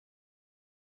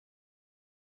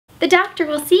The doctor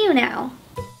will see you now.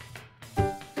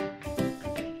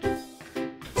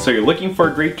 So you're looking for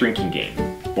a great drinking game?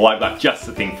 Well, I've got just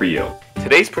the thing for you.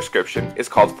 Today's prescription is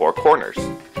called Four Corners.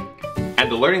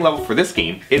 And the learning level for this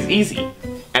game is easy.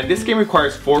 And this game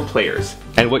requires 4 players.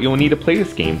 And what you'll need to play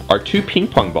this game are 2 ping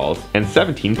pong balls and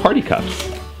 17 party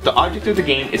cups. The object of the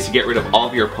game is to get rid of all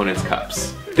of your opponent's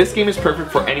cups. This game is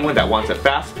perfect for anyone that wants a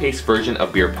fast-paced version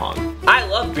of beer pong. I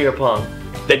love beer pong.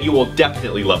 Then you will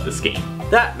definitely love this game.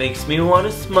 That makes me want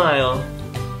to smile.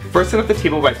 First, set up the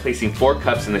table by placing 4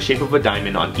 cups in the shape of a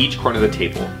diamond on each corner of the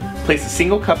table. Place a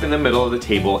single cup in the middle of the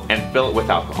table and fill it with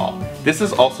alcohol. This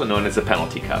is also known as a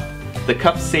penalty cup. The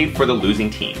cup's saved for the losing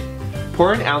team.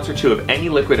 Pour an ounce or 2 of any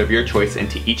liquid of your choice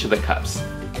into each of the cups.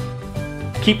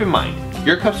 Keep in mind,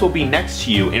 your cups will be next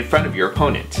to you in front of your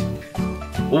opponent.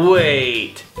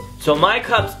 Wait, so my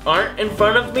cups aren't in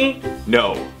front of me?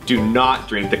 No, do not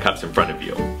drink the cups in front of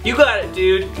you. You got it,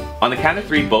 dude. On the count of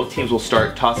 3, both teams will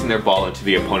start tossing their ball into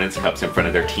the opponent's cups in front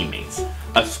of their teammates.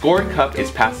 A scored cup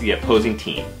is passed to the opposing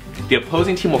team. The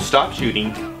opposing team will stop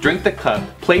shooting, drink the cup,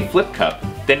 play flip cup,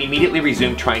 then immediately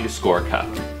resume trying to score a cup.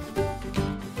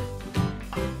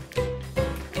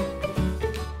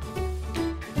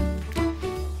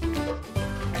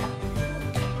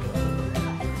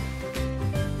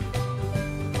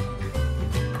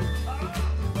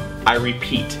 I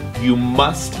repeat, you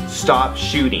must stop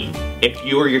shooting if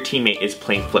you or your teammate is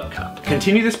playing flip cup.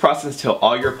 Continue this process until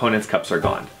all your opponent's cups are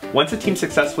gone. Once a team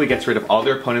successfully gets rid of all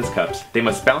their opponent's cups, they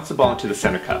must bounce the ball into the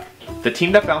center cup. The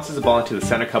team that bounces the ball into the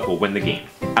center cup will win the game.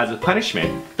 As a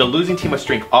punishment, the losing team must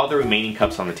drink all the remaining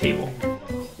cups on the table.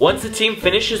 Once the team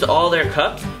finishes all their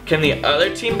cups, can the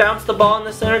other team bounce the ball in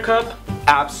the center cup?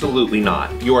 Absolutely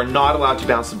not. You are not allowed to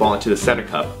bounce the ball into the center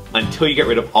cup until you get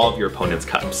rid of all of your opponent's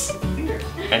cups.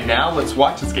 And now let's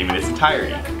watch this game in its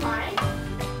entirety.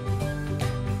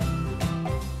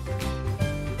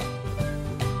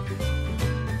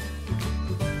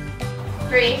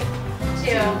 3,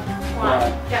 2,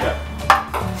 1, go.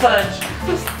 Fudge.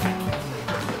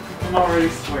 I'm already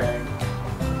swearing.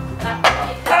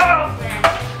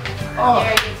 Oh.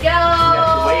 There you go.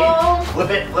 Wait, flip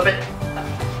it, flip it.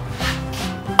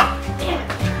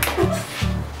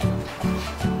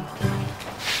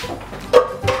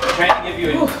 I'm trying to give you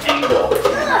an angle.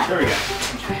 There we go.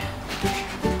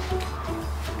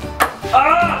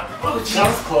 Ah! Oh, geez. That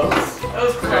was close. That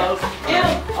was close. Ew.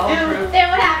 There,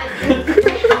 what happened?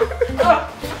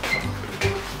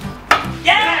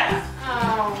 Yes! Oh.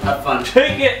 Have fun.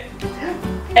 Take it.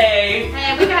 A.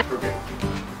 Hey, we got. Okay.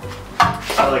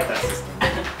 I like that system.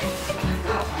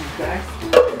 Okay.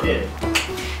 I did.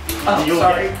 Oh, you'll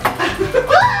sorry.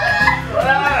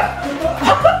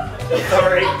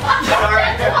 Sorry.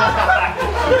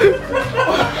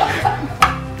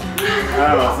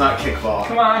 Oh, it's not kickball.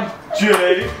 Come on. J.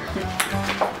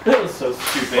 That was so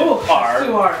stupid. Oh, R.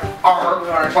 Too hard.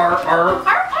 R.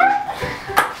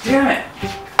 Damn it.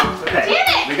 Okay. Damn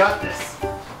it. We got this.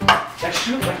 I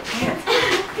shoot like pants.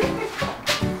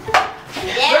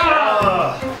 Yeah.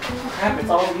 Oh, crap, it's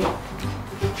all me.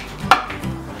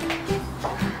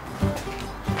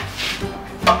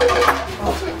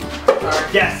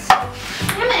 Yes.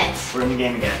 Damn it. We're in the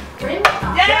game again. We're in the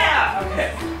top. Yeah.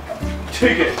 Okay.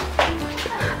 Take it.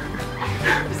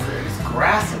 There's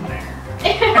grass in there.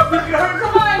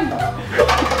 Come on.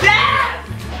 Yeah.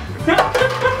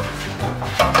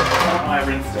 Oh, I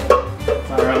rinsed it. It's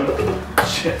our own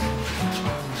shit.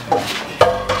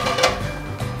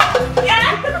 Yeah.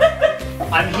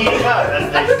 I'm heating up, as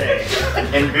they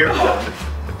say, in beer pong.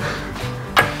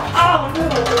 Oh no.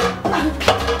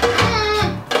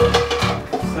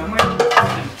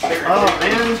 Oh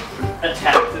man,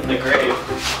 attacked in the grave.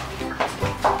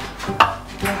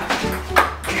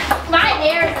 My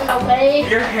hair's in the way.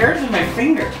 Your hair's in my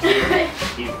fingers.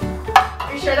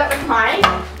 You sure that was mine?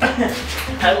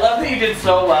 I love that you did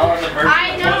so well on the version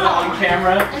I know. that wasn't on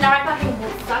camera. And now I fucking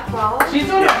suck balls. She's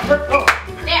on her. Oh.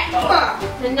 There. Oh.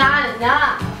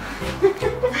 Nah.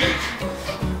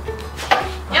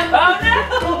 Yep. Oh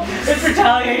no! It's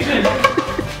retaliation.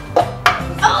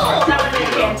 Oh, that would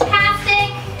have been fantastic.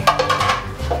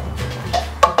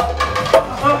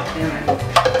 Oh, damn it.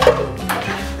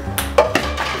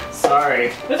 Sorry.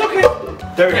 That's okay.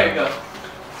 There we go.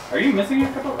 Are you missing your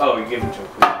couple? Oh, you gave him to a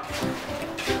queen.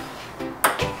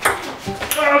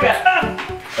 Oh, okay. Ah.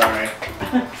 Sorry.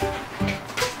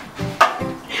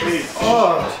 Please.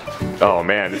 Oh. Oh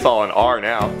man, it's all an R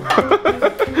now.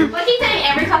 What keep saying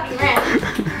every fucking round?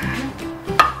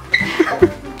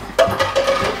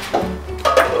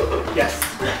 Yes.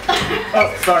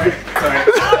 Oh, sorry. Sorry.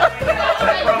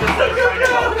 I promise I was trying to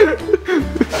help.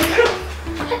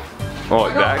 Oh,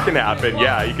 that can happen.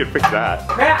 Yeah, you can fix that.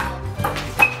 Crap!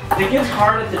 It gets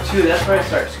hard at the 2, that's where I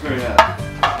start screwing up.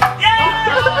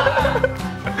 Yeah!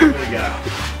 There we go.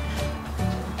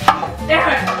 Damn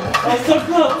it! I was so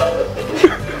close!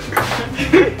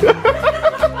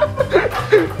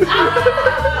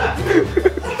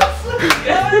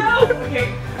 Okay,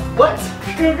 what?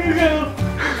 Go, go, go!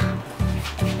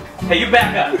 Hey, you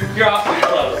back up. You're awfully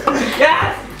close.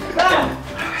 Yes! Ah!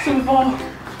 Super ball.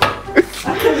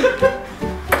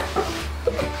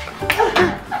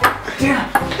 Damn.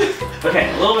 Okay,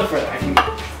 a little bit further. I can go.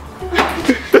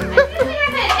 We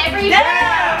have it every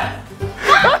Yeah!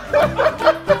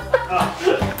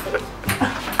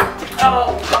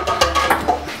 Oh.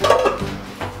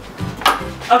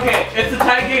 Okay, it's a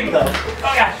tie game though.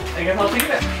 Oh gosh, I guess I'll take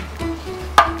it.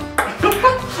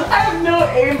 I have no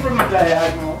aim from a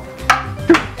diagonal.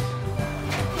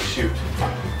 Shoot.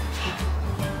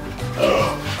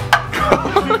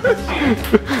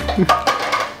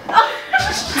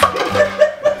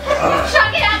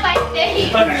 Chuck it out by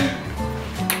stage. Okay.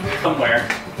 Somewhere.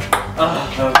 Oh,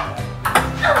 okay.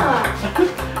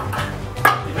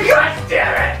 God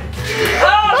damn it! Oh,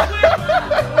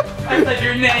 I said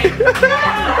your name.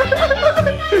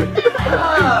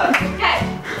 Okay.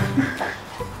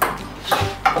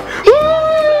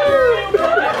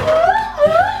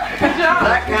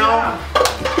 That count.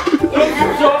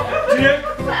 Stop, dick.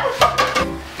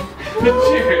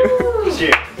 Cheers.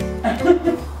 Cheers.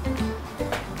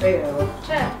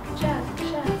 Chuck.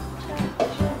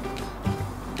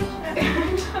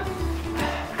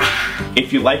 If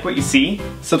you like what you see,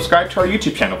 subscribe to our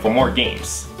YouTube channel for more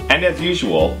games. And as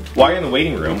usual, while you're in the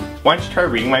waiting room, why don't you try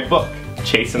reading my book,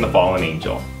 Chasing the Fallen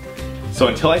Angel. So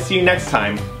until I see you next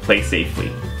time, play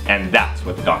safely. And that's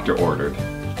what the doctor ordered.